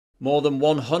More than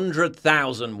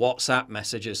 100,000 WhatsApp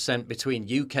messages sent between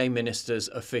UK ministers,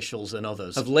 officials and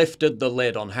others have lifted the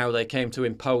lid on how they came to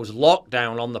impose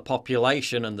lockdown on the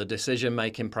population and the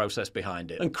decision-making process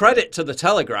behind it. And credit to The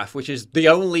Telegraph, which is the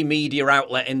only media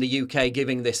outlet in the UK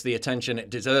giving this the attention it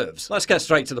deserves. Let's get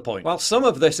straight to the point. While some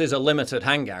of this is a limited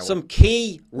hangout, some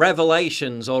key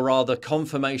revelations, or rather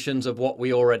confirmations of what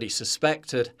we already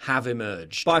suspected, have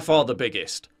emerged. By far the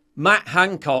biggest. Matt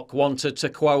Hancock wanted to,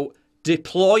 quote,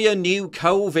 deploy a new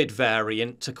COVID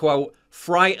variant to, quote,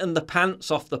 frighten the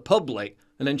pants off the public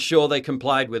and ensure they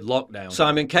complied with lockdown.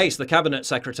 Simon Case, the cabinet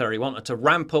secretary, wanted to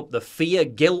ramp up the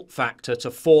fear-guilt factor to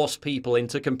force people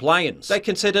into compliance. They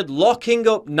considered locking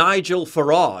up Nigel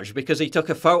Farage because he took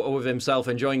a photo of himself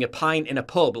enjoying a pint in a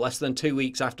pub less than 2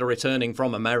 weeks after returning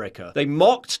from America. They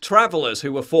mocked travellers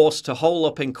who were forced to hole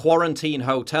up in quarantine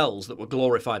hotels that were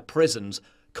glorified prisons,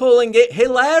 calling it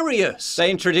hilarious. They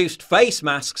introduced face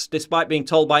masks despite being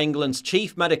told by England's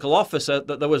chief medical officer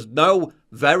that there was no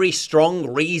very strong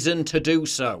reason to do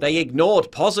so. They ignored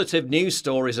positive news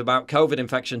stories about COVID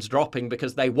infections dropping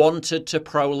because they wanted to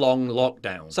prolong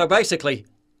lockdown. So basically,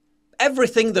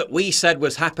 everything that we said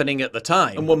was happening at the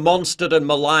time, and were monstered and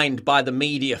maligned by the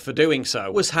media for doing so,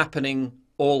 was happening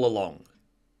all along.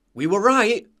 We were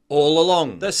right all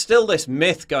along. There's still this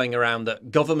myth going around that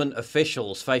government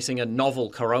officials facing a novel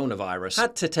coronavirus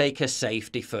had to take a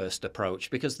safety-first approach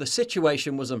because the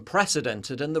situation was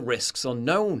unprecedented and the risks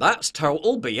unknown. That's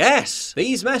total BS.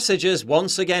 These messages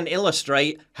once again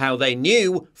illustrate how they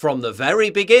knew from the very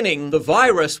beginning the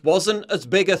virus wasn't as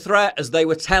big a threat as they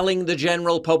were telling the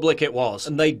general public it was,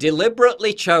 and they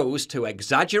deliberately chose to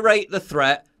exaggerate the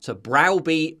threat to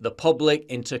browbeat the public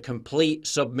into complete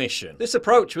submission. This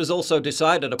approach was also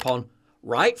decided upon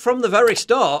right from the very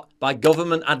start by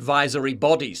government advisory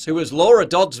bodies, who, as Laura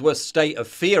Dodsworth's state of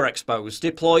fear exposed,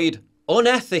 deployed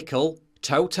unethical,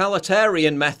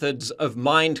 totalitarian methods of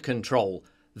mind control.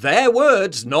 Their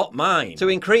words, not mine. To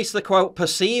increase the, quote,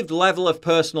 perceived level of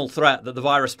personal threat that the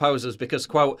virus poses because,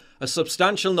 quote, a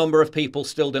substantial number of people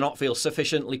still do not feel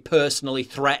sufficiently personally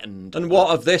threatened. And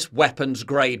what of this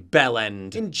weapons-grade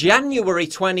bellend? In January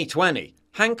 2020,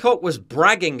 Hancock was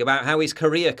bragging about how his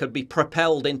career could be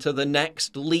propelled into the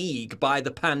next league by the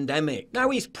pandemic. Now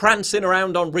he's prancing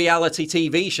around on reality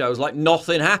TV shows like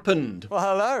nothing happened. Well,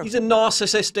 hello. He's a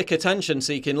narcissistic,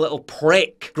 attention-seeking little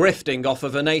prick grifting off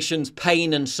of a nation's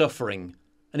pain and suffering,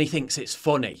 and he thinks it's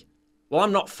funny. Well,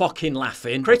 I'm not fucking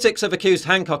laughing. Critics have accused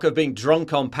Hancock of being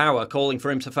drunk on power, calling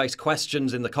for him to face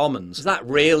questions in the Commons. Is that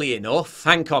really enough?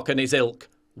 Hancock and his ilk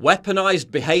weaponized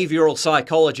behavioural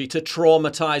psychology to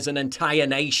traumatise an entire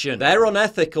nation. Their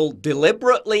unethical,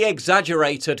 deliberately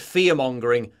exaggerated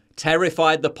fear-mongering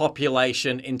terrified the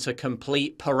population into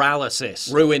complete paralysis,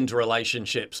 ruined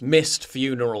relationships, missed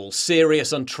funerals,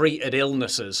 serious untreated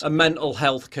illnesses, a mental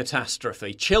health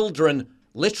catastrophe, children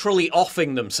literally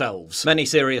offing themselves. Many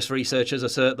serious researchers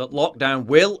assert that lockdown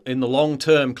will, in the long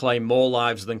term, claim more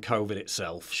lives than COVID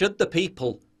itself. Should the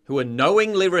people who are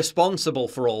knowingly responsible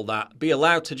for all that be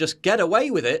allowed to just get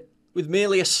away with it with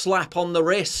merely a slap on the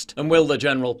wrist? And will the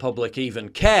general public even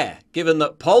care, given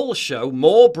that polls show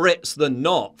more Brits than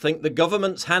not think the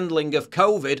government's handling of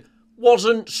COVID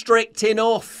wasn't strict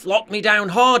enough? Lock me down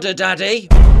harder, Daddy.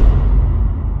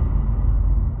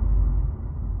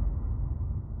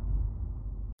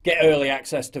 Get early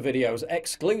access to videos,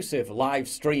 exclusive live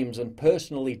streams, and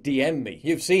personally DM me.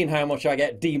 You've seen how much I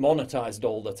get demonetized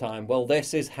all the time. Well,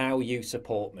 this is how you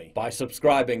support me. By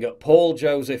subscribing at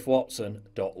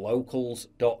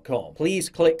pauljosephwatson.locals.com. Please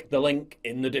click the link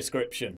in the description.